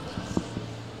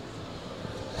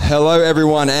Hello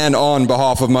everyone, and on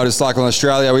behalf of Motorcycle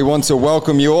Australia, we want to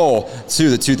welcome you all to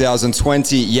the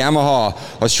 2020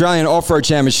 Yamaha Australian Off-Road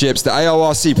Championships, the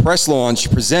AORC press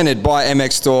launch presented by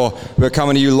MX Store. We're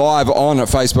coming to you live on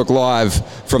Facebook Live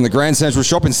from the Grand Central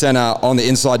Shopping Centre on the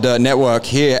Inside Dirt Network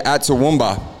here at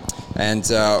Toowoomba. And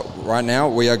right now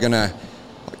we are going to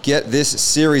get this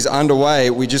series underway.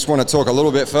 We just want to talk a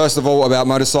little bit, first of all, about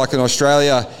Motorcycle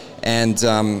Australia and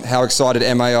how excited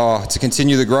MA are to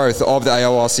continue the growth of the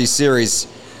AORC series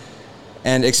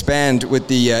and expand with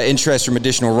the interest from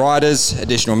additional riders,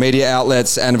 additional media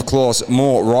outlets, and of course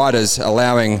more riders,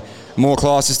 allowing more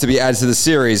classes to be added to the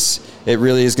series. It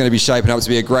really is going to be shaping up to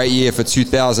be a great year for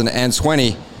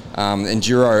 2020.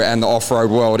 Enduro and the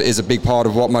off-road world is a big part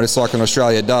of what Motorcycle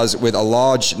Australia does, with a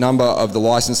large number of the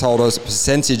license holders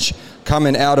percentage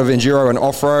coming out of enduro and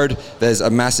off-road. There's a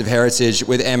massive heritage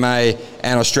with MA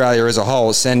and Australia as a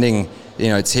whole, sending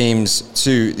teams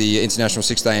to the International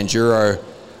 6-Day Enduro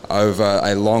over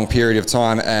a long period of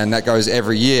time, and that goes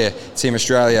every year. Team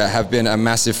Australia have been a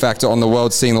massive factor on the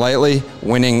world scene lately,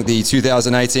 winning the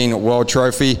 2018 World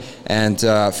Trophy and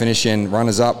finishing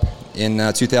runners-up in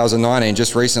 2019,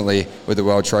 just recently, with the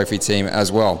World Trophy team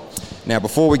as well. Now,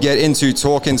 before we get into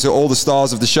talking to all the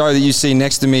stars of the show that you see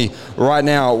next to me right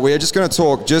now, we're just going to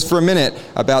talk just for a minute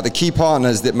about the key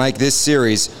partners that make this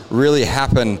series really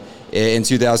happen in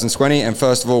 2020. And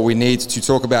first of all, we need to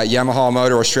talk about Yamaha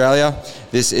Motor Australia.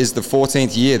 This is the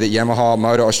 14th year that Yamaha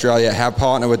Motor Australia have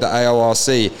partnered with the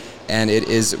AORC, and it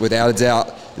is without a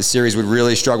doubt the series would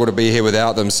really struggle to be here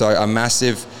without them. So a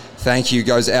massive thank you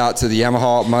goes out to the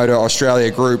Yamaha Motor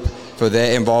Australia group for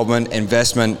their involvement,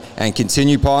 investment, and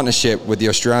continued partnership with the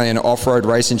Australian Off-Road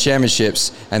Racing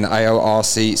Championships and the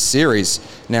AORC Series.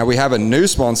 Now, we have a new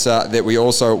sponsor that we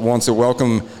also want to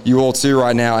welcome you all to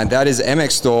right now, and that is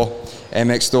MX Store.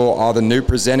 MX Store are the new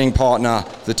presenting partner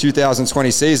for the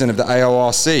 2020 season of the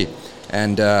AORC.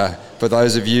 And for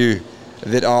those of you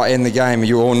that are in the game,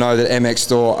 you all know that MX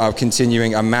Store are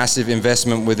continuing a massive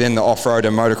investment within the off-road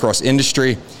and motocross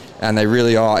industry. And they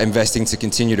really are investing to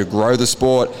continue to grow the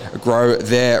sport, grow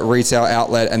their retail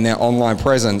outlet and their online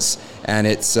presence. And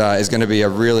it's going to be a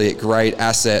really great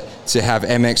asset to have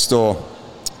MX Store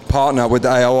partner with the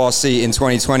AORC in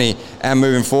 2020 and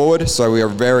moving forward. So we are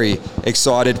very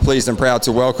excited, pleased and proud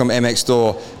to welcome MX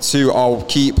Store to our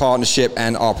key partnership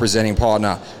and our presenting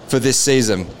partner for this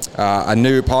season. A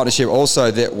new partnership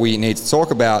also that we need to talk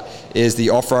about is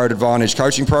the Off-Road Advantage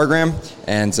coaching program,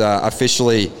 and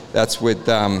officially that's with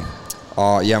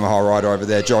our Yamaha rider over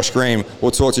there, Josh Green. We'll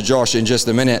talk to Josh in just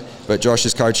a minute, but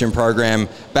Josh's coaching program,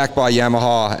 backed by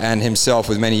Yamaha and himself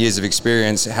with many years of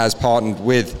experience, has partnered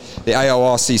with the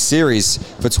AORC series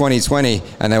for 2020,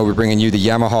 and they will be bringing you the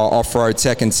Yamaha Off-Road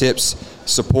Tech and Tips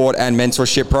support and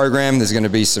mentorship program. There's going to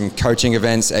be some coaching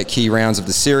events at key rounds of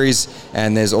the series,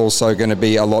 and there's also going to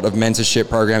be a lot of mentorship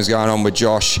programs going on with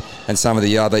Josh and some of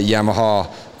the other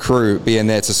Yamaha crew being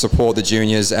there to support the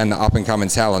juniors and the up-and-coming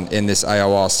talent in this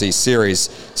AORC series.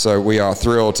 So we are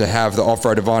thrilled to have the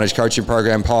Off-Road Advantage coaching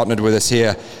program partnered with us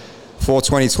here for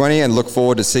 2020, and look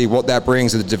forward to see what that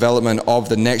brings to the development of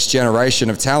the next generation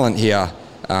of talent here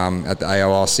at the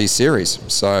AORC series.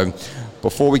 So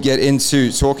before we get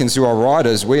into talking to our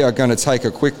riders, we are going to take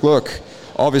a quick look.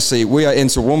 Obviously, we are in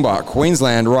Toowoomba,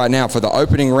 Queensland right now for the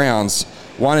opening rounds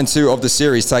 1 and 2 of the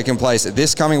series, taking place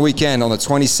this coming weekend on the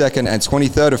 22nd and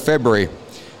 23rd of February.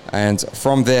 And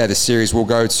from there, the series will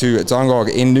go to Dungog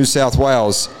in New South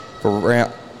Wales for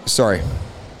round... 3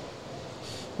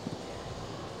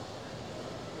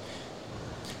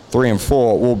 and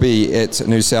 4 will be at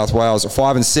New South Wales.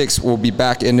 5 and 6 will be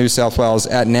back in New South Wales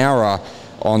at Nowra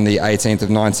on the 18th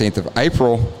and 19th of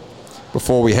April,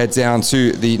 before we head down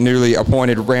to the newly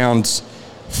appointed rounds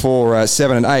for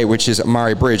 7 and 8, which is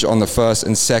Murray Bridge on the 1st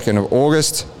and 2nd of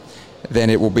August. Then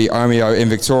it will be Omeo in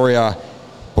Victoria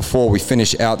before we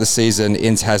finish out the season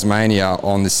in Tasmania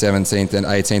on the 17th and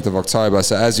 18th of October.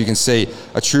 So as you can see,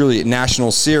 a truly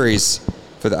national series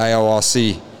for the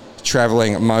AORC,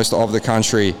 traveling most of the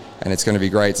country, and it's going to be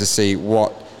great to see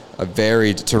what a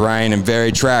varied terrain and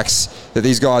varied tracks that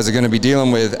these guys are going to be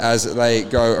dealing with as they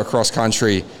go across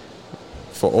country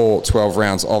for all 12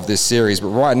 rounds of this series. But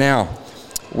right now,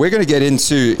 we're going to get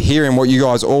into hearing what you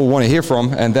guys all want to hear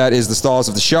from, and that is the stars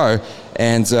of the show.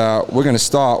 And we're going to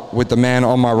start with the man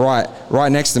on my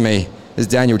right next to me is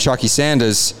Daniel Chucky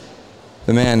Sanders,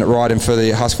 the man riding for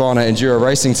the Husqvarna Enduro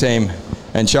Racing Team.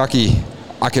 And Chucky,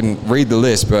 I can read the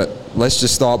list, but let's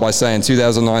just start by saying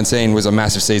 2019 was a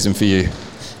massive season for you.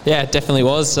 Yeah, it definitely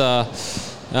was.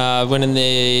 Winning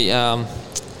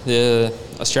the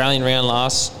Australian round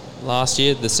last last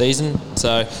year, the season.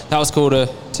 So that was cool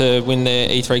to win the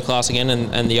E3 class again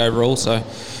and the overall. So,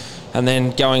 and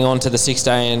then going on to the 6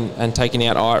 day and taking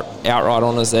out outright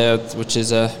honours there, which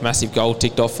is a massive goal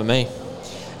ticked off for me.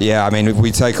 Yeah, I mean, if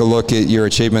we take a look at your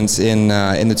achievements in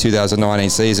the 2019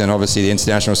 season, obviously the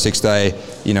International 6 day,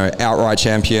 outright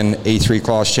champion, E3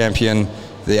 class champion,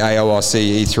 the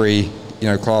AORC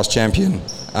E3, class champion.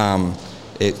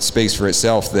 It speaks for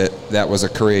itself that was a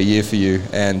career year for you.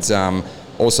 And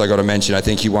also got to mention, I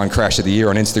think you won Crash of the Year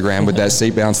on Instagram with that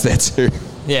seat bounce there too.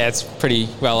 Yeah, it's pretty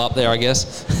well up there, I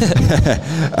guess.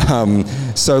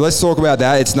 So let's talk about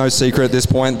that. It's no secret at this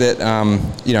point that,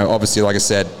 obviously, like I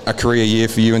said, a career year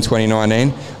for you in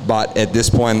 2019. But at this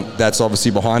point, that's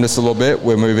obviously behind us a little bit.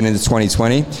 We're moving into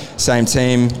 2020. Same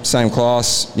team, same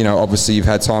class. Obviously, you've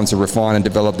had time to refine and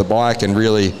develop the bike and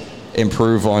really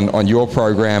improve on your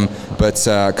program, but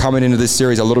coming into this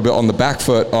series a little bit on the back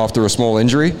foot after a small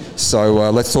injury.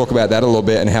 So let's talk about that a little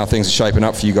bit and how things are shaping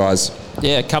up for you guys.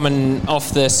 Yeah, coming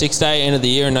off the 6 day end of the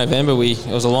year in November, it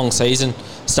was a long season,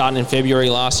 starting in February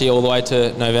last year all the way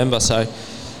to November. So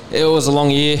it was a long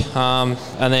year, and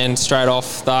then straight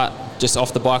off that, just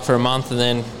off the bike for a month, and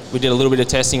then we did a little bit of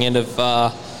testing end of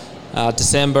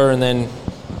December, and then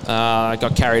I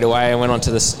got carried away and went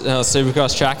onto the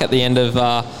Supercross track at the end of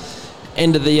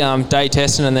the day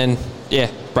testing, and then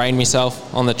brained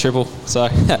myself on the triple. So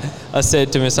I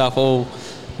said to myself,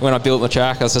 when I built my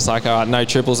track, I was just like, all right, no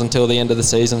triples until the end of the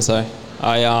season. So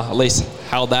I at least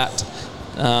held that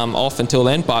off until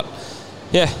then. But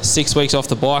 6 weeks off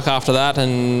the bike after that,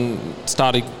 and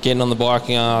started getting on the bike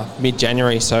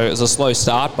mid-January. So it was a slow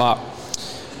start, but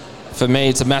for me,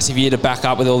 it's a massive year to back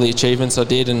up with all the achievements I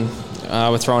did, and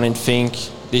we're throwing in Fink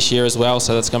this year as well.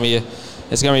 So that's going to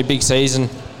be a big season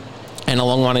and a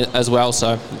long one as well,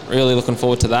 so really looking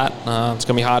forward to that. It's going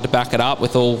to be hard to back it up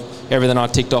with everything I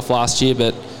ticked off last year,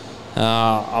 but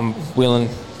I'm willing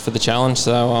for the challenge,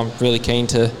 so I'm really keen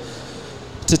to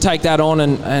take that on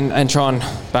and try and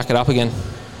back it up again.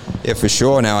 Yeah, for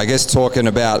sure. Now, I guess talking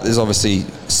about, there's obviously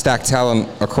stacked talent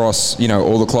across,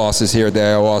 all the classes here at the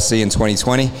AORC in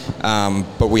 2020,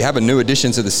 but we have a new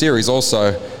addition to the series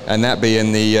also, and that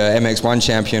being the MX1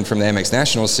 champion from the MX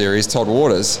National Series, Todd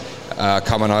Waters,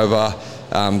 coming over.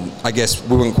 I guess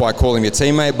we wouldn't quite call him your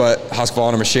teammate, but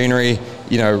Husqvarna Machinery,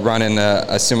 running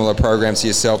a similar program to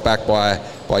yourself, backed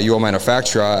by your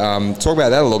manufacturer. Talk about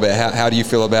that a little bit. How do you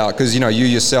feel about, because you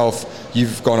yourself,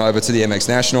 you've gone over to the MX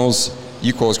Nationals.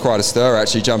 You caused quite a stir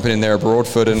actually jumping in there at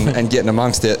Broadfoot and getting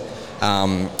amongst it.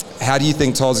 How do you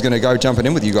think Todd's going to go jumping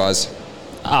in with you guys?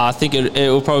 I think it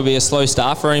will probably be a slow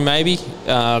start for him maybe.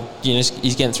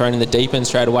 He's getting thrown in the deep end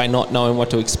straight away, not knowing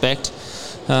what to expect.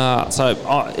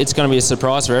 So it's going to be a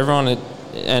surprise for everyone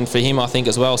and for him, I think,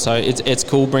 as well. So it's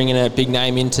cool bringing a big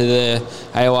name into the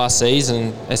AORCs,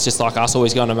 and it's just like us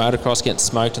always going to motocross, getting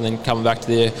smoked, and then coming back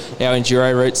to our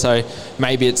enduro route. So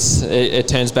maybe it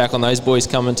turns back on those boys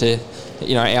coming to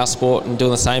our sport and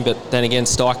doing the same. But then again,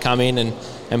 Stike come in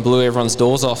and blew everyone's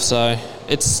doors off. So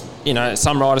it's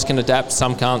some riders can adapt,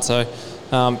 some can't. So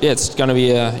it's going to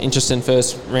be interesting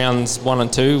first rounds 1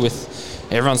 and 2 with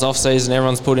everyone's off season,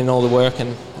 everyone's put in all the work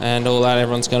and all that.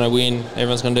 Everyone's going to win,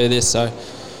 everyone's going to do this. So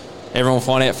everyone will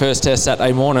find out first test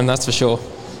Saturday morning, that's for sure.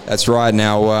 That's right.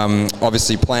 Now,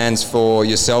 obviously plans for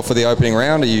yourself for the opening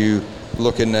round. Are you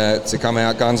looking to come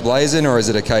out guns blazing, or is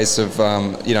it a case of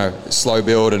slow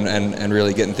build and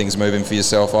really getting things moving for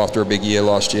yourself after a big year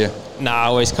last year? Nah,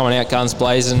 always coming out guns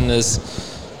blazing.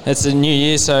 It's a new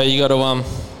year, so you got to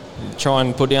try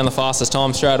and put down the fastest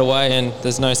time straight away, and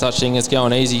there's no such thing as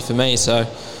going easy for me. So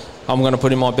I'm going to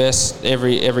put in my best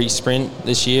every sprint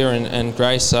this year and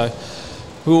race. So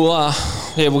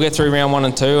we'll get through round 1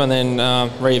 and 2, and then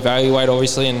reevaluate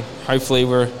obviously, and hopefully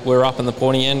we're up in the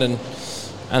pointy end, and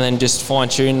then just fine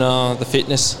tune the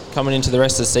fitness coming into the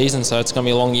rest of the season. So it's going to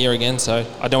be a long year again. So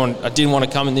I didn't want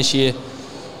to come in this year,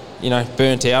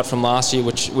 burnt out from last year,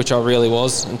 which I really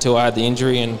was until I had the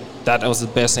injury, and that was the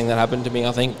best thing that happened to me,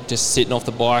 I think. Just sitting off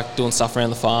the bike, doing stuff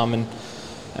around the farm,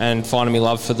 and finding me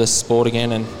love for the sport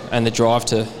again, and the drive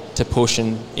to push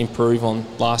and improve on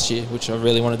last year, which I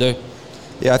really want to do.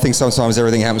 Yeah, I think sometimes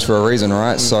everything happens for a reason,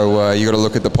 right? So you got to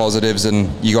look at the positives, and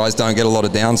you guys don't get a lot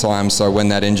of downtime. So when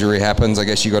that injury happens, I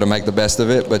guess you got to make the best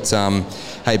of it. But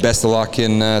hey, best of luck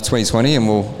in 2020, and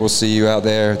we'll see you out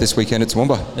there this weekend at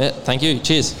Toowoomba. Yeah, thank you.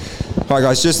 Cheers. All right,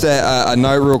 guys, just a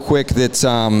note real quick that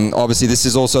obviously this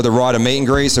is also the rider meet and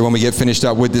greet. So when we get finished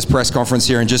up with this press conference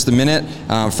here in just a minute,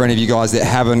 for any of you guys that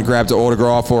haven't grabbed an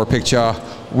autograph or a picture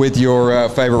with your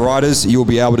favourite riders, you'll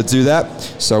be able to do that.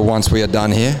 So once we are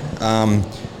done here,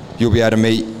 you'll be able to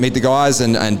meet the guys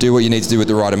and do what you need to do with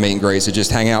the Ryder meet and greet. So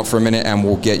just hang out for a minute and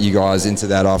we'll get you guys into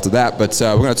that after that. But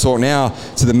we're going to talk now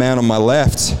to the man on my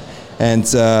left, and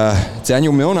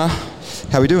Daniel Milner.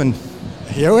 How we doing?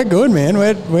 Yeah, we're good, man.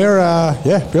 We're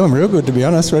feeling real good, to be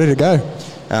honest. Ready to go.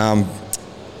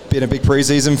 Been a big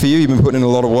preseason for you. You've been putting in a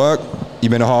lot of work.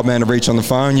 You've been a hard man to reach on the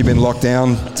phone. You've been locked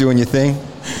down doing your thing.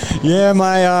 Yeah,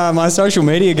 my social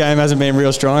media game hasn't been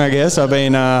real strong, I guess. I've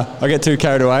been I get too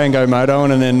carried away and go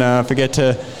motoing, and then forget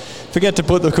to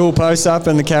put the cool posts up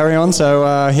and the carry on. So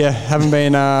haven't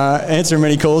been answering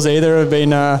many calls either. I've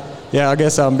been I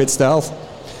guess I'm a bit stealth.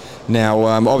 Now,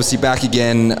 obviously back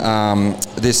again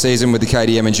this season with the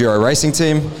KTM Enduro Racing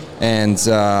Team, and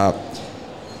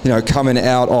coming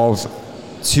out of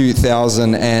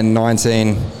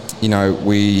 2019,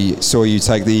 we saw you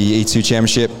take the E2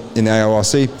 Championship in the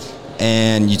AORC,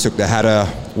 and you took the Hatter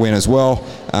win as well.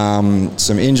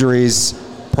 Some injuries,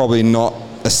 probably not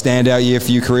a standout year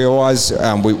for you career-wise.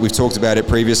 We've talked about it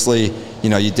previously.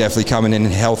 You're definitely coming in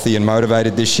healthy and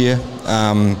motivated this year.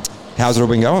 How's it all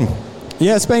been going?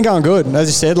 Yeah, it's been going good. As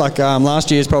you said, last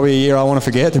year is probably a year I want to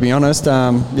forget, to be honest.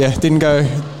 Didn't go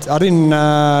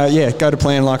to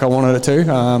plan like I wanted it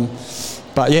to.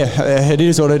 But it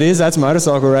is what it is. That's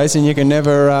motorcycle racing. You can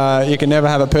never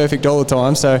have it perfect all the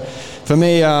time. So for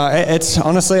me, it's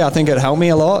honestly, I think it helped me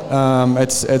a lot.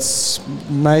 It's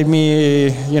made me,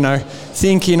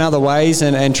 think in other ways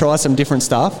and try some different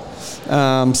stuff.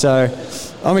 So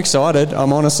I'm excited.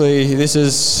 I'm honestly,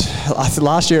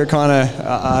 last year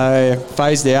I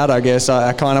phased out, I guess.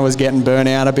 I kind of was getting burnt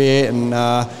out a bit and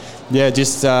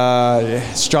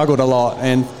struggled a lot.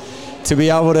 And to be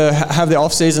able to have the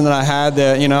off season that I had,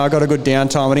 I got a good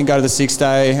downtime. I didn't go to the 6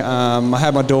 day. I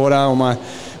had my daughter, or my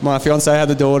fiance had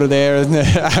the daughter there. And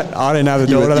I didn't have the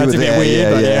daughter. That's a bit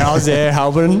weird. I was there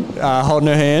helping, holding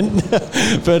her hand.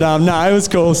 But no, it was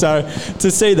cool. So to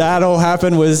see that all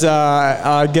happen was,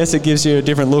 I guess it gives you a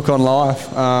different look on life.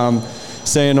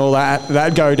 Seeing all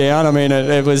that go down. I mean,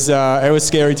 it was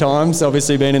scary times.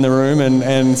 Obviously, being in the room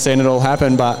and seeing it all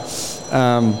happen, but.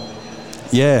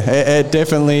 It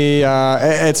definitely,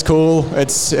 it's cool.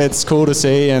 It's cool to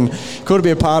see and cool to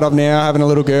be a part of now, having a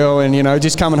little girl and,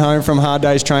 just coming home from hard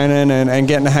days training and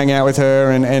getting to hang out with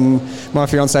her and my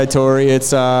fiancée Tori.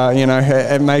 It's,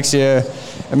 it makes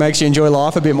you enjoy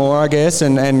life a bit more, I guess,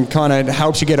 and kind of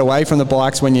helps you get away from the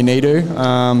bikes when you need to.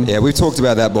 We've talked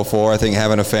about that before. I think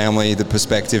having a family, the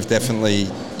perspective, definitely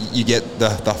you get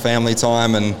the family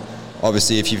time, and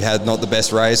obviously, if you've had not the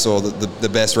best race or the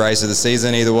best race of the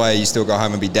season, either way, you still go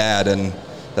home and be dad, and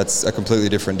that's a completely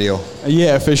different deal.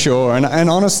 Yeah, for sure. And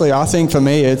honestly, I think for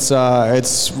me, it's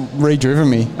re-driven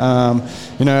me.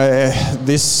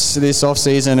 This off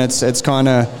season, it's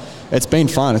been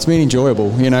fun. It's been enjoyable.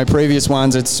 Previous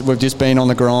ones, we've just been on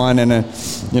the grind and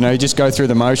you just go through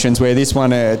the motions. Where this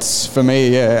one, it's for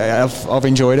me, I've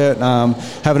enjoyed it.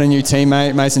 Having a new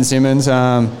teammate, Mason Simmons.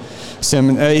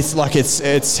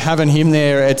 It's having him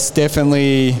there. It's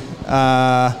definitely,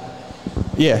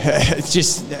 it's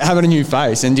just having a new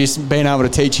face and just being able to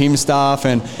teach him stuff.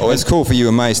 And it's cool for you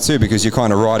and Mace too, because you're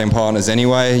kind of riding partners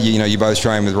anyway. You both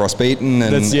train with Ross Beaton,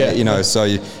 and so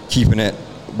you're keeping it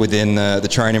within the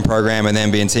training program and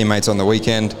then being teammates on the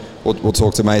weekend. We'll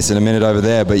talk to Mace in a minute over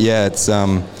there, but it's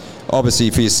obviously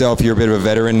for yourself, you're a bit of a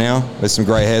veteran now. There's some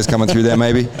grey hairs coming through there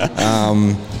maybe.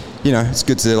 It's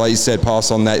good to, like you said,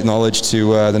 pass on that knowledge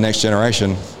to the next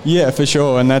generation. Yeah, for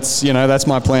sure. And that's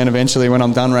my plan eventually when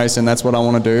I'm done racing. That's what I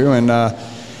want to do.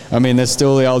 And there's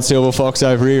still the old silver fox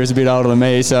over here who's a bit older than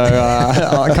me, so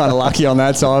I'm kind of lucky on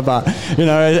that side. But,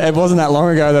 it wasn't that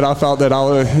long ago that I felt that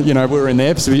we were in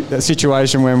their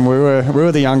situation when we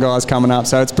were the young guys coming up.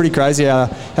 So it's pretty crazy how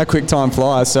quick time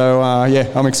flies. So,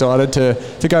 I'm excited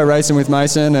to go racing with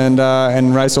Mason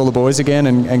and race all the boys again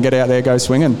and get out there, go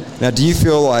swinging. Now, do you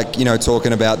feel like,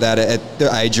 talking about that at the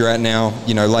age you're at now,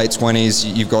 late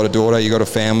 20s, you've got a daughter, you've got a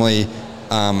family,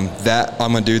 that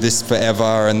I'm going to do this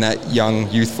forever, and that young,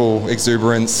 youthful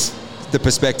exuberance, the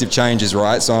perspective changes,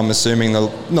 right? So I'm assuming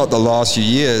not the last few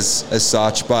years as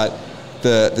such, but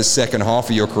the second half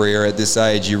of your career at this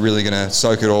age, you're really going to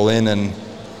soak it all in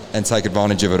and take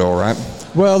advantage of it all, right?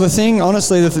 Well, the thing,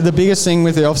 honestly, the biggest thing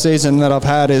with the off-season that I've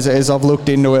had is I've looked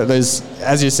into it. There's,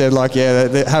 as you said,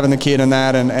 having the kid and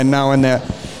that and knowing that,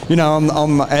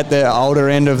 I'm at the older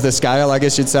end of the scale, I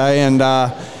guess you'd say, and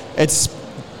it's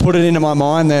put it into my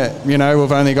mind that,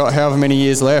 we've only got however many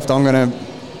years left. I'm going to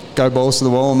go balls to the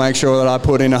wall and make sure that I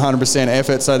put in 100%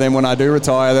 effort, so then when I do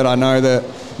retire that I know that,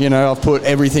 I've put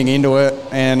everything into it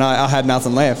and I had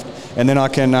nothing left. And then I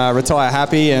can retire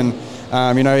happy and,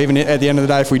 even at the end of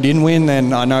the day, if we didn't win,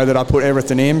 then I know that I put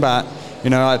everything in. But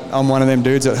I'm one of them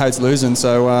dudes that hates losing.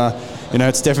 So,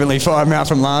 it's definitely fired me out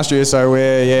from last year. So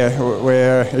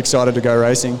we're excited to go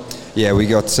racing. Yeah, we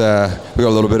got a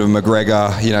little bit of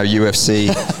McGregor, UFC,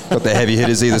 got the heavy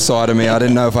hitters either side of me. I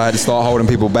didn't know if I had to start holding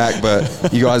people back,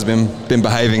 but you guys have been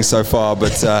behaving so far.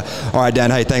 But all right,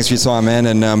 Dan, hey, thanks for your time, man,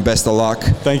 and best of luck.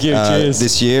 Thank you. Cheers.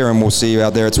 This year, and we'll see you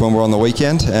out there at Toowoomba on the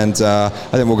weekend. And I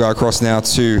think we'll go across now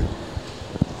to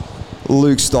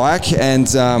Luke Stike.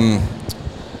 And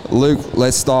Luke,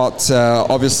 let's start.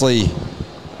 Obviously,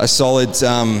 a solid,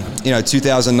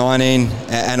 2019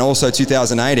 and also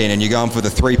 2018, and you're going for the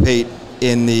three-peat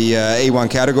in the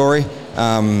E1 category.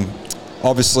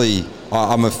 Obviously,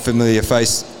 I'm a familiar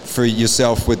face for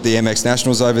yourself with the MX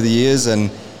Nationals over the years, and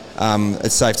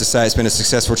it's safe to say it's been a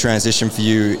successful transition for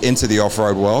you into the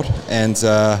off-road world. And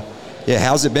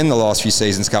how's it been the last few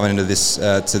seasons coming into this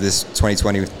to this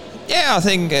 2020? Yeah, I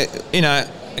think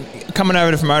coming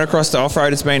over from motocross to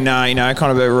off-road, it's been kind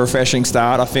of a refreshing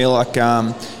start. I feel like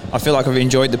I've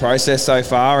enjoyed the process so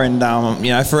far, and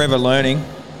forever learning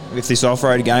with this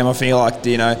off-road game. I feel like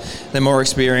the more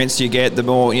experience you get, the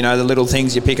more the little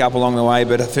things you pick up along the way.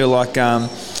 But I feel like riding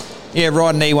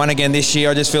E1 again this year,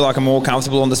 I just feel like I'm more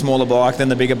comfortable on the smaller bike than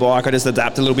the bigger bike. I just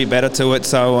adapt a little bit better to it.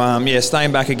 So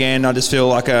staying back again, I just feel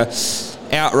like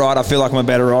outright, I feel like I'm a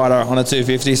better rider on a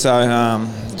 250, so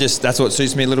just that's what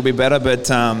suits me a little bit better. But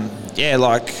I'm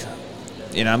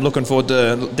definitely looking forward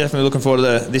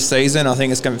to this season. I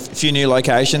think it's got a few new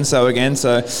locations, so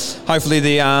hopefully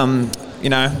the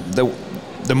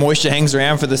moisture hangs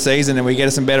around for the season and we get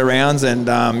some better rounds, and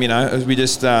we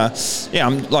just I'm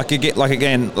like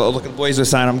the boys were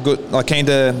saying, I'm good, like keen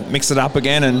to mix it up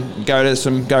again and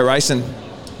go racing.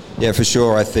 Yeah, for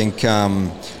sure. I think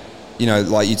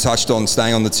like you touched on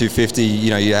staying on the 250,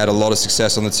 you had a lot of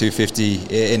success on the 250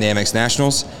 in the MX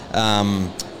Nationals.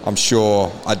 I'm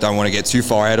sure I don't want to get too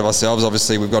far ahead of ourselves.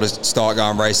 Obviously, we've got to start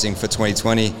going racing for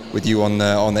 2020 with you on the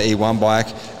E1 bike.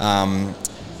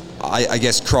 I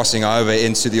guess crossing over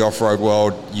into the off-road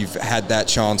world, you've had that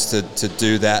chance to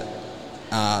do that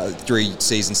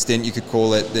 3-season stint, you could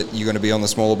call it, that you're going to be on the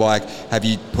smaller bike. Have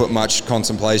you put much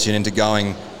contemplation into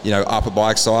going up a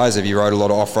bike size? Have you rode a lot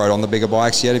of off-road on the bigger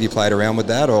bikes yet? Have you played around with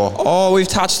that? Or we've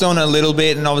touched on it a little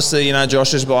bit, and obviously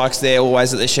Josh's bike's there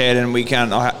always at the shed, and we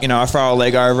can I throw a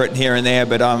leg over it here and there,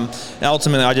 but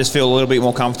ultimately I just feel a little bit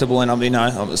more comfortable, and I'm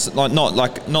not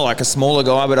like a smaller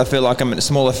guy, but I feel like I'm a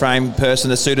smaller frame person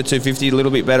to suit a 250 a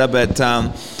little bit better. But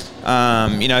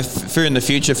for in the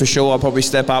future, for sure, I'll probably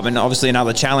step up, and obviously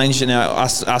another challenge.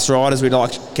 Us riders, we'd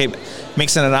like to keep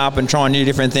mixing it up and trying new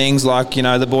different things. Like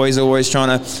the boys are always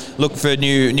trying to look for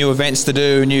new events to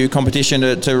do, new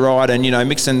competition to ride, and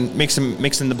mixing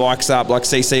the bikes up, like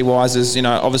CC wise, is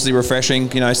obviously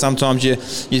refreshing. Sometimes you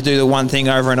do the one thing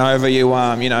over and over, you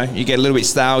get a little bit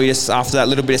stale. You just after that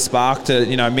little bit of spark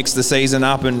to mix the season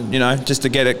up and just to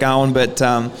get it going. But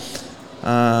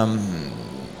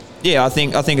I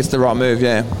think it's the right move,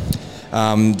 yeah.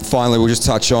 Finally, we'll just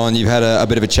touch on, you've had a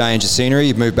bit of a change of scenery.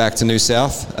 You've moved back to New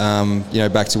South,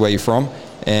 back to where you're from,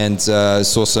 and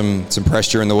saw some press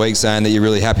during the week saying that you're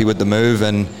really happy with the move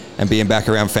and being back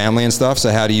around family and stuff. So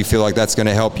how do you feel like that's going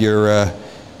to help your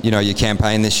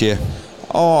campaign this year?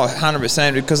 Oh,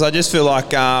 100%, because I just feel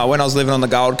like when I was living on the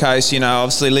Gold Coast,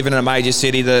 obviously living in a major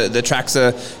city, the tracks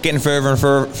are getting further and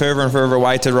further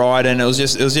away to ride, and it was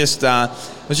just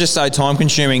so time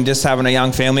consuming just having a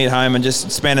young family at home and just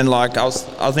spending I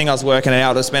think I was working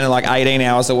out, I was spending like 18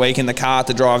 hours a week in the car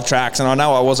to drive tracks, and I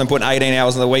know I wasn't putting 18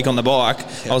 hours of the week on the bike.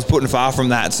 Yeah. I was putting far from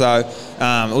that, so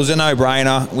it was a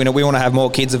no-brainer. We want to have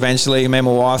more kids eventually, me and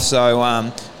my wife,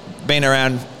 so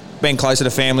being closer to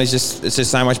family it's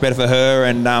just so much better for her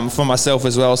and for myself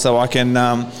as well, so I can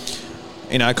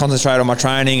concentrate on my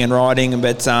training and riding.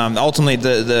 But ultimately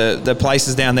the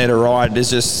places down there to ride is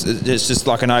just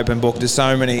like an open book. There's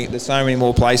so many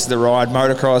more places to ride,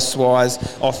 motocross wise,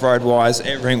 off-road wise,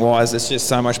 everything wise. It's just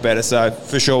so much better, so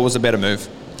for sure it was a better move.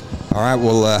 All right,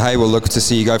 well, hey, we'll look to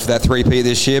see you go for that 3P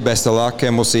this year. Best of luck,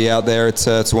 and we'll see you out there at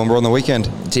Toowoomba on the weekend.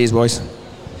 Cheers, boys.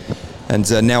 And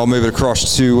now we'll move it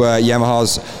across to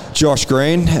Yamaha's Josh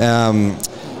Green.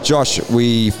 Josh,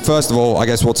 first of all, I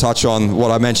guess we'll touch on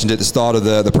what I mentioned at the start of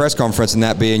the press conference, and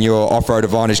that being your Off-Road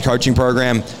Advantage coaching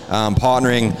program,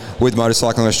 partnering with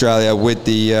Motorcycling Australia, with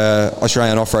the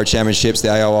Australian Off-Road Championships, the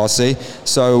AORC.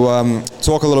 So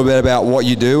talk a little bit about what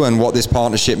you do and what this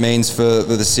partnership means for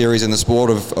the series and the sport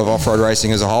of off-road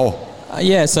racing as a whole.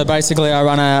 So basically I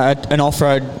run an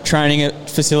off-road training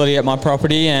facility at my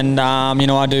property, and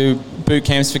I do boot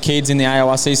camps for kids in the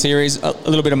AORC series, a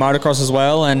little bit of motocross as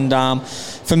well. And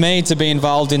for me to be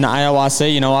involved in the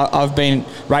AORC, I've been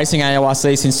racing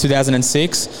AORC since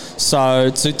 2006. So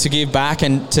to give back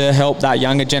and to help that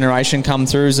younger generation come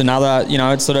through is another,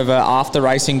 it's sort of a after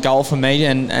racing goal for me.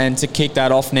 And to kick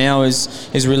that off now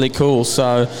is really cool.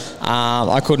 So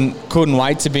I couldn't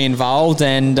wait to be involved.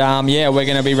 And we're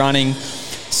going to be running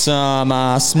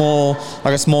some small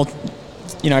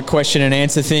question and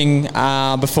answer thing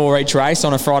before each race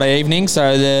on a Friday evening,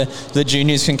 so the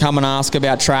juniors can come and ask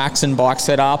about tracks and bike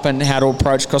setup and how to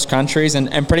approach cross countries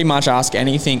and pretty much ask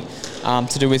anything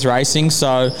to do with racing.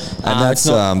 So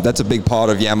and that's a big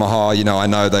part of Yamaha. I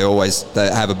know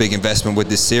they have a big investment with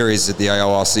this series at the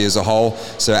AORC as a whole.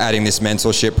 So adding this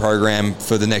mentorship program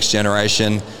for the next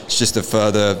generation, it's just a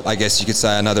further, I guess you could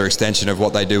say, another extension of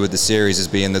what they do with the series as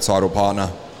being the title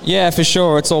partner. Yeah, for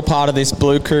sure. It's all part of this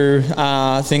Blue Crew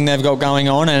thing they've got going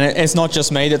on, and it's not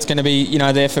just me that's going to be,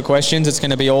 there for questions. It's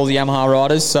going to be all the Yamaha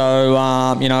riders. So,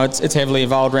 it's heavily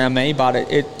involved around me, but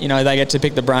they get to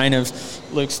pick the brain of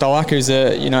Luke Stoick, who's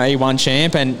a E1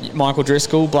 champ, and Michael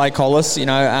Driscoll, Blake Hollis,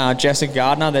 Jessica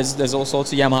Gardner. There's all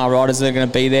sorts of Yamaha riders that are going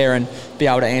to be there and be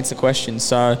able to answer questions.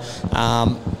 So,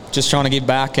 just trying to give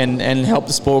back and help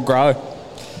the sport grow.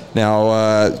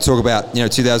 Now, talk about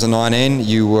 2019.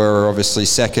 You were obviously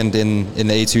second in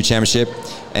the E2 Championship,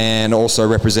 and also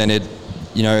represented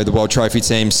the World Trophy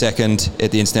team second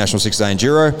at the International 6-Day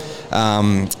Enduro.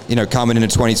 Coming into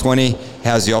 2020,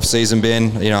 how's the off season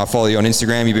been? I follow you on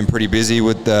Instagram. You've been pretty busy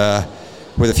with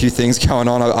a few things going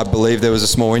on. I believe there was a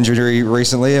small injury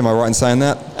recently. Am I right in saying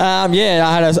that?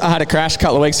 I had a crash a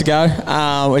couple of weeks ago,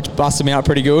 which busted me up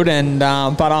pretty good.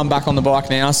 But I'm back on the bike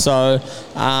now. So,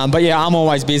 I'm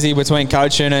always busy between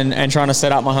coaching and trying to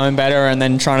set up my home better, and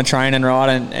then trying to train and ride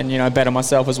and better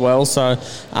myself as well. So,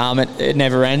 it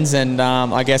never ends, and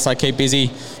I guess I keep busy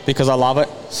because I love it.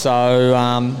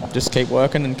 So, just keep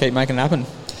working and keep making it happen.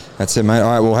 That's it, mate. All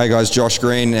right, well, hey, guys, Josh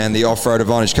Green and the Off-Road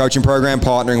Advantage Coaching Program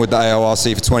partnering with the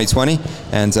AORC for 2020.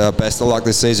 And best of luck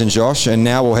this season, Josh. And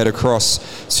now we'll head across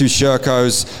to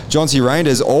Sherco's Jonty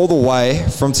Reinders all the way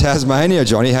from Tasmania.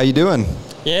 Johnny, how you doing?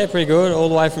 Yeah, pretty good. All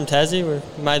the way from Tassie.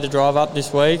 We made the drive up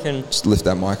this week. And just lift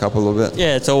that mic up a little bit.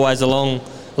 Yeah, it's always a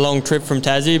long trip from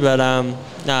Tassie, but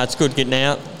it's good getting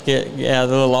out, get out of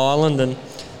the little island and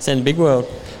send big world.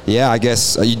 Yeah, I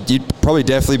guess you'd probably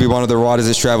definitely be one of the riders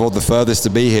that's travelled the furthest to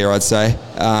be here, I'd say.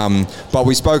 But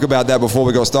we spoke about that before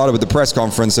we got started with the press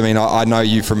conference. I mean, I know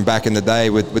you from back in the day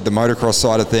with the motocross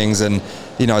side of things, and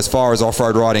as far as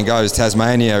off-road riding goes,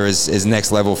 Tasmania is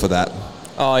next level for that.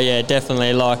 Oh yeah,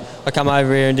 definitely. Like, I come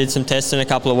over here and did some testing a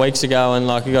couple of weeks ago, and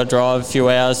we got to drive a few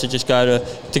hours to just go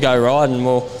ride. And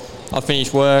I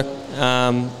finished work.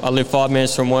 I live 5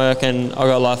 minutes from work, and I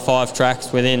got 5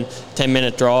 tracks within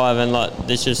 10-minute drive, and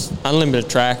there's just unlimited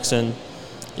tracks, and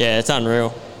yeah, it's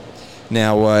unreal.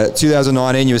 Now,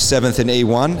 2019, you were 7th in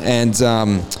E1,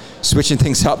 and switching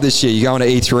things up this year, you're going to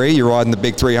E3. You're riding the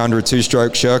big 300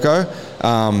 two-stroke Sherco.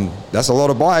 That's a lot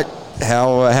of bike.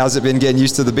 How's it been getting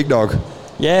used to the big dog?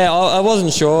 Yeah, I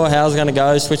wasn't sure how I was going to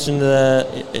go switching to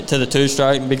the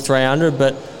two-stroke big 300,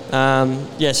 but.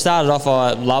 Started off,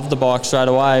 I loved the bike straight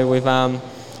away. We've done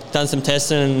some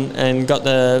testing and got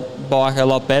the bike a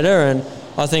lot better, and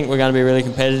I think we're going to be really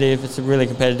competitive. It's a really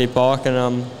competitive bike, and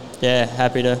I'm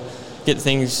happy to get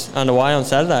things underway on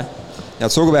Saturday. Now,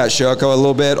 talk about Sherco a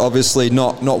little bit. Obviously,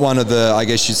 not one of the, I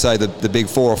guess you'd say, the big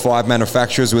 4 or 5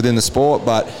 manufacturers within the sport,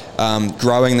 but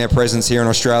growing their presence here in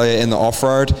Australia in the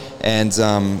off-road. And,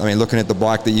 looking at the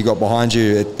bike that you got behind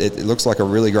you, it looks like a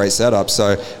really great setup.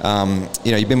 So,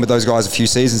 you've been with those guys a few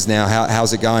seasons now.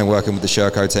 How's it going working with the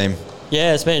Sherco team?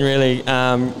 Yeah, it's been really,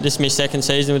 this is my second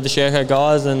season with the Sherco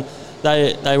guys, and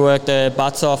they work their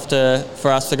butts off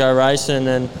for us to go racing,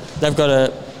 and they've got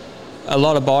a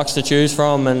lot of bikes to choose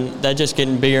from, and they're just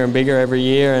getting bigger and bigger every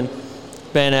year, and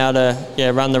being able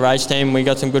to run the race team, we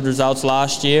got some good results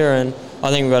last year, and I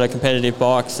think we've got a competitive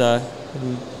bike, so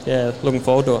looking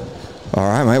forward to it. All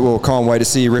right, mate. Well, can't wait to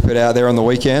see you rip it out there on the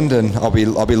weekend, and I'll be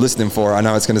listening for it. I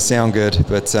know it's going to sound good,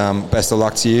 but best of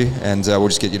luck to you, and we'll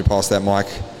just get you to pass that mic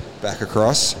back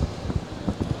across.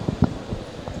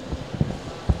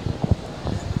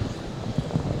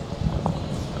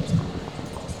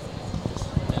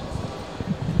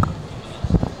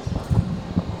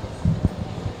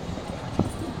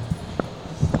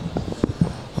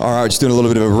 All right, just doing a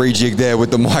little bit of a rejig there with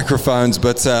the microphones,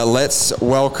 but let's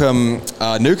welcome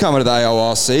a newcomer to the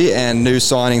AORC and new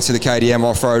signing to the KTM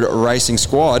Off-Road Racing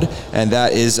Squad, and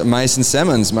that is Mason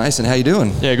Semmons. Mason, how you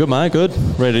doing? Yeah, good, mate, good.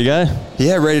 Ready to go?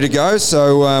 Yeah, ready to go.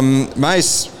 So,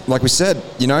 Mace, like we said,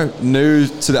 new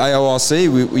to the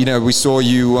AORC. We saw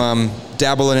you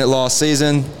dabble in it last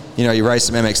season. You raced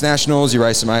some MX Nationals, you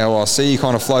raced some AORC, you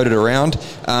kind of floated around.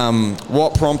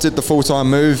 What prompted the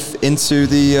full-time move into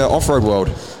the off-road world?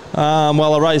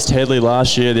 Well, I raced Headley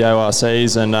last year, the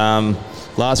AORCs, and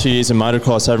last few years in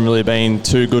motocross haven't really been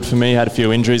too good for me. Had a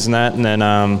few injuries and that, and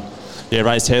then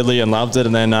raced Headley and loved it,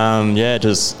 and then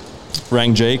just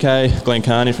rang GK, Glenn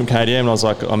Carney from KTM, and I was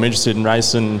like, I'm interested in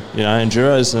racing,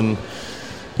 enduros, and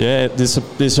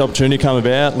this opportunity came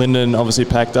about. Lyndon obviously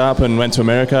packed up and went to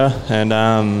America,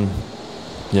 and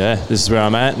this is where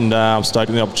I'm at, and I'm stoked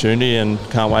with the opportunity and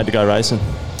can't wait to go racing.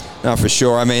 No, for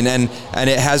sure. I mean, and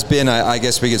it has been, I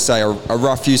guess we could say, a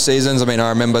rough few seasons. I mean, I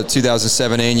remember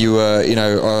 2017, you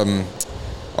were,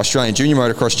 Australian Junior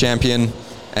Motocross champion,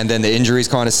 and then the injuries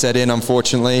kind of set in,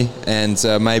 unfortunately, and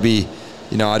maybe,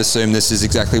 I'd assume this is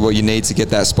exactly what you need to get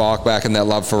that spark back and that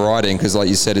love for riding, because like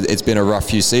you said, it's been a rough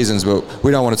few seasons, but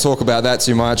we don't want to talk about that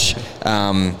too much.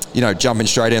 Jumping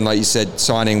straight in, like you said,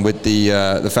 signing with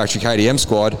the factory KTM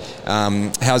squad.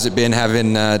 How's it been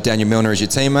having Daniel Milner as your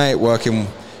teammate, working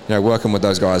with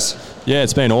those guys? Yeah,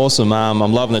 it's been awesome.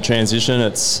 I'm loving the transition.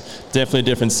 It's definitely a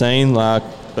different scene, but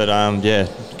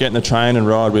getting to train and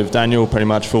ride with Daniel pretty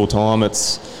much full time,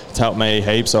 it's helped me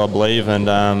heaps, I believe,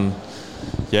 and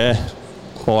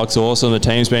bike's awesome. The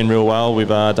team's been real well. We've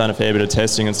done a fair bit of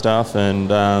testing and stuff, and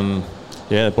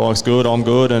the bike's good, I'm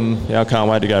good, and I can't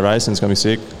wait to go racing. It's going to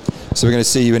be sick. So we're going to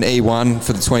see you in E1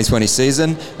 for the 2020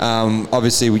 season.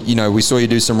 Obviously, we saw you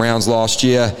do some rounds last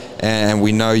year, and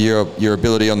we know your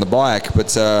ability on the bike.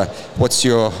 But what's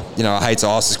your, I hate to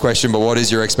ask this question, but what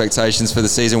is your expectations for the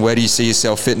season? Where do you see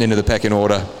yourself fitting into the pecking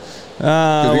order? We've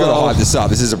got to hype this up.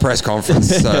 This is a press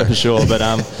conference. So. For sure, but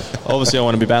obviously I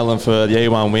want to be battling for the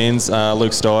E1 wins.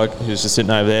 Luke Steig, who's just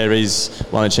sitting over there, he's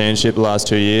won a championship the last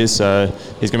 2 years, so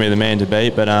he's going to be the man to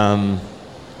beat. But I'm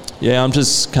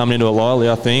just coming into it lightly,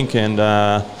 I think, and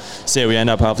see how we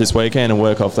end up after this weekend and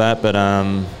work off that. But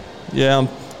I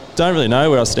don't really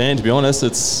know where I stand, to be honest.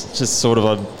 It's just sort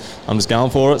of I'm just going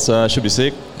for it, so it should be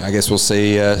sick. I guess we'll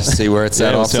see where it's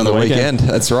at after the weekend.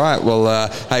 That's right. Well,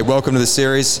 hey, welcome to the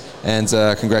series, and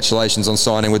congratulations on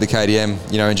signing with the KTM,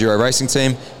 Enduro Racing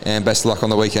Team, and best of luck on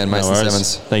the weekend, Mason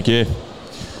Simmons. Thank you.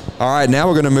 All right, now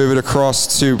we're going to move it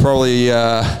across to probably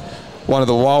one of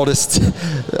the wildest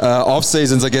off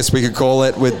seasons, I guess we could call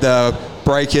it, with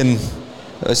breaking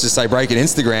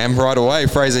Instagram right away.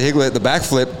 Fraser Higlett, the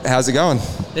backflip. How's it going?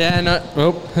 Yeah,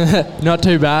 not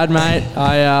too bad, mate.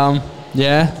 I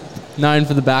known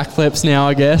for the backflips now,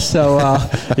 I guess. So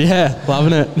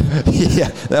loving it. Yeah,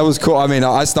 that was cool. I mean,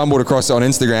 I stumbled across it on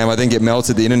Instagram. I think it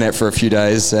melted the internet for a few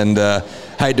days, and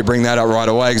hate to bring that up right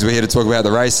away because we're here to talk about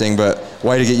the racing, but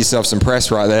way to get yourself some press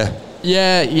right there.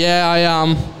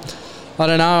 Yeah. I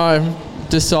don't know. I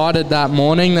decided that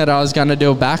morning that I was going to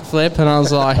do a backflip, and I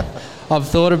was like, I've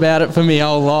thought about it for my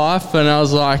whole life, and I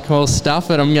was like, well,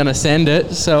 stuff it, I'm going to send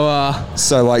it. So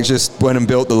just went and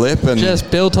built the lip? And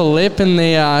just built a lip in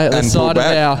the side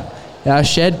of our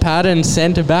shed pad and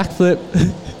sent a backflip.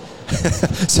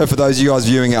 So for those of you guys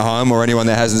viewing at home or anyone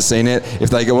that hasn't seen it, if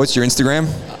they go, what's your Instagram?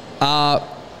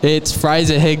 It's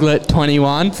Fraser Higlett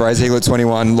 21. Fraser Higlett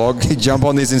 21. Jump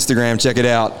on this Instagram, check it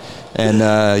out,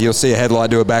 and you'll see a headlight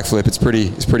do a backflip. It's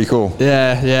pretty cool.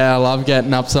 Yeah, I love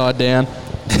getting upside down.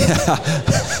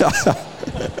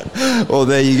 Well,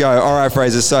 there you go. All right,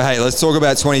 Fraser. So, hey, let's talk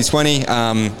about 2020.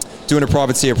 Doing a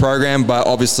privateer program, but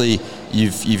obviously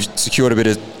you've secured a bit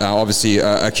of, obviously,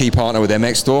 a key partner with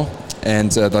MX Store,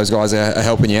 and those guys are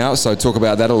helping you out. So talk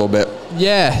about that a little bit.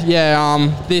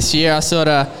 Yeah. This year I sort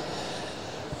of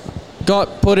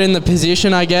got put in the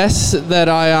position, I guess, that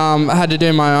I had to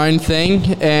do my own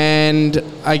thing, and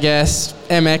I guess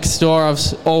MX Store,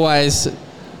 I've always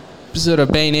sort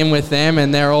of been in with them,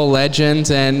 and they're all legends,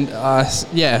 and asked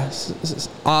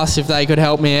if they could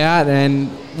help me out, and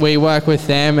we work with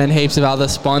them and heaps of other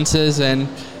sponsors, and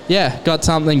got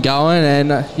something going,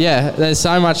 and there's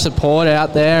so much support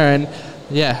out there, and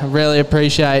I really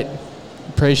appreciate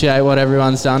what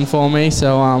everyone's done for me,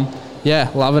 so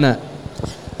loving it.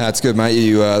 That's good, mate.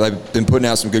 They've been putting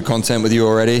out some good content with you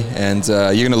already, and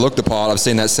you're going to look the part. I've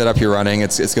seen that setup you're running.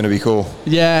 It's going to be cool.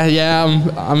 Yeah.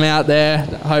 I'm out there.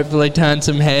 Hopefully, turn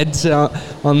some heads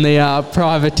on the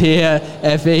privateer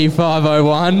FE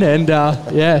 501,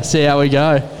 and see how we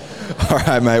go. All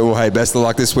right, mate. Well, hey, best of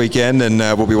luck this weekend, and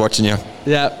we'll be watching you.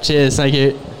 Yeah. Cheers. Thank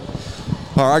you.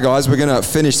 All right, guys, we're going to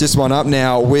finish this one up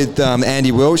now with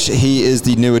Andy Welch. He is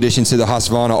the new addition to the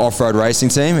Husqvarna off-road racing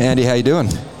team. Andy, how you doing?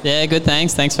 Yeah, good,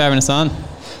 thanks. Thanks for having us on.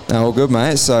 All good,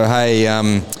 mate. So, hey,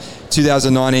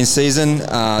 2019 season,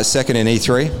 second in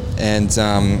E3, and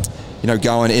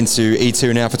going into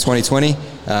E2 now for 2020.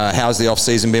 How's the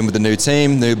off-season been with the new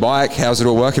team, new bike? How's it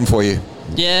all working for you?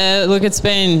 Yeah, look, it's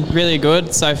been really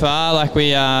good so far. Like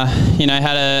we,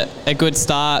 had a good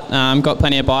start. Got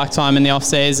plenty of bike time in the off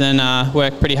season.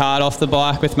 Worked pretty hard off the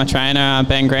bike with my trainer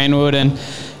Ben Greenwood, and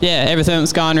yeah, everything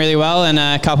was going really well. And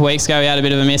a couple of weeks ago, we had a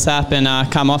bit of a mishap and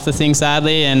come off the thing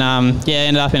sadly, and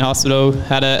ended up in hospital.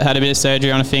 Had a bit of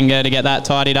surgery on a finger to get that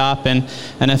tidied up, and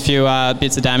a few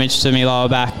bits of damage to my lower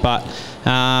back, but.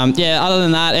 Other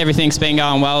than that, everything's been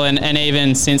going well, and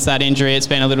even since that injury, it's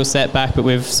been a little setback, but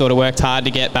we've sort of worked hard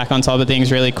to get back on top of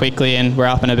things really quickly, and we're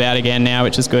up and about again now,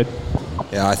 which is good.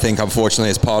 Yeah, I think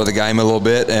unfortunately it's part of the game a little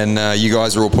bit, and you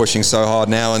guys are all pushing so hard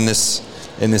now in this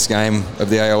game of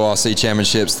the AORC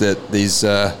Championships that these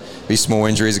small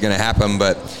injuries are going to happen,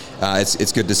 but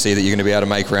it's good to see that you're going to be able to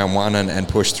make round one and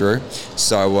push through.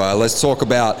 So let's talk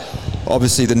about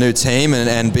obviously the new team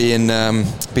and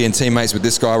being teammates with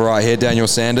this guy right here, Daniel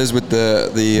Sanders, with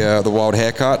the wild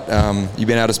haircut. You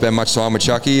been able to spend much time with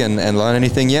Chucky and learn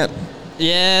anything yet?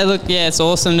 Yeah, look, it's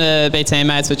awesome to be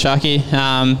teammates with Chucky.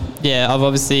 I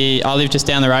live just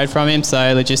down the road from him, so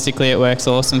logistically it works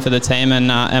awesome for the team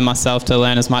and myself to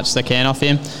learn as much as I can off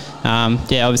him.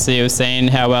 Obviously we've seen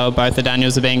how well both the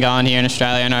Daniels have been going here in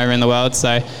Australia and over in the world,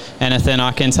 so anything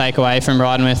I can take away from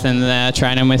riding with and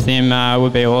training with him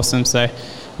would be awesome. So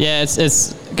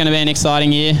it's going to be an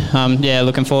exciting year.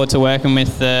 Looking forward to working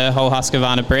with the whole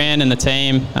Husqvarna brand and the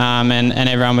team and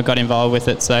everyone we've got involved with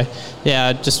it. So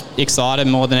just excited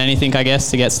more than anything, I guess,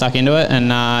 to get stuck into it and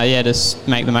just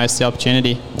make the most of the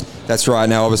opportunity. That's right.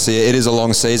 Now obviously it is a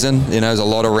long season, there's a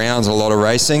lot of rounds, a lot of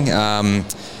racing.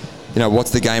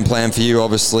 What's the game plan for you?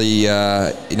 Obviously,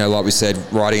 like we said,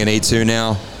 riding an E2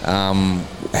 now.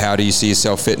 How do you see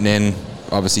yourself fitting in?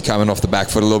 Obviously, coming off the back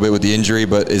foot a little bit with the injury,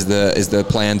 but is the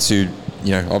plan to,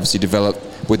 obviously develop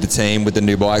with the team, with the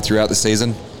new bike throughout the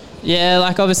season? Yeah,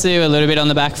 obviously we're a little bit on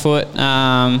the back foot,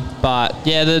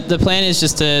 the plan is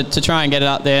just to try and get it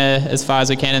up there as far as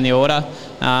we can in the order.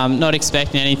 Not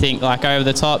expecting anything over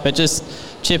the top, but just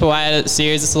chip away at the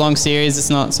series. It's a long series. It's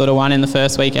not sort of one in the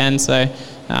first weekend, so.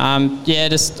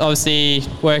 Just obviously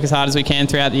work as hard as we can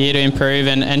throughout the year to improve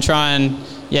and try and,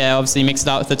 obviously mix it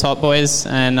up with the top boys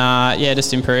and,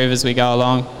 just improve as we go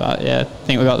along. But, I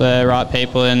think we've got the right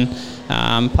people and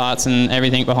parts and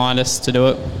everything behind us to do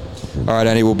it. All right,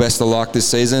 Andy, well, best of luck this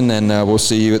season, and we'll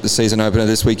see you at the season opener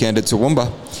this weekend at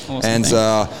Toowoomba. Awesome, and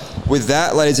with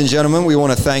that, ladies and gentlemen, we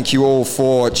want to thank you all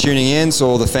for tuning in, so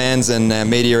all the fans and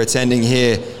media attending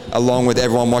here, along with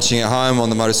everyone watching at home on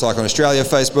the Motorcycle Australia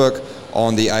Facebook,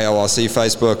 on the AORC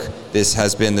Facebook. This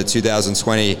has been the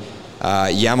 2020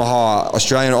 Yamaha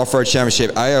Australian Off-Road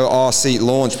Championship AORC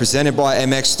launch presented by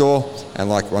MX Store. And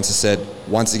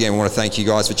once again, we want to thank you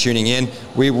guys for tuning in.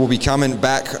 We will be coming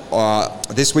back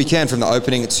this weekend from the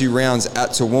opening 2 rounds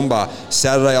at Toowoomba,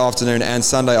 Saturday afternoon and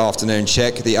Sunday afternoon.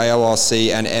 Check the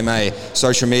AORC and MA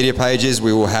social media pages.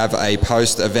 We will have a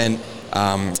post-event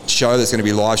show that's going to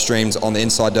be live streamed on the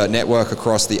Inside Dirt Network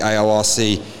across the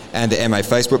AORC and the MA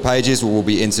Facebook pages. We will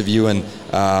be interviewing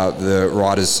the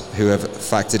riders who have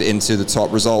factored into the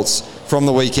top results from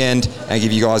the weekend and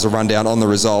give you guys a rundown on the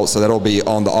results. So that'll be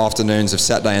on the afternoons of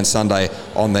Saturday and Sunday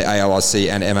on the AORC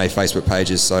and MA Facebook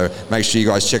pages. So make sure you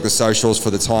guys check the socials for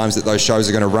the times that those shows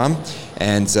are going to run.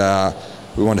 And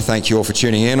we want to thank you all for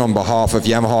tuning in on behalf of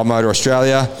Yamaha Motor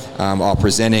Australia, our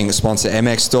presenting sponsor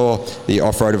MX Store, the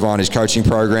Off-Road Advantage Coaching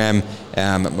Program,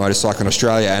 Motorcycle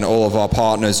Australia, and all of our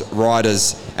partners,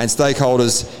 riders and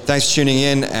stakeholders. Thanks for tuning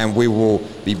in, and we will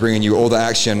be bringing you all the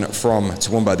action from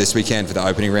Toowoomba this weekend for the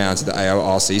opening rounds of the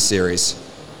AORC Series.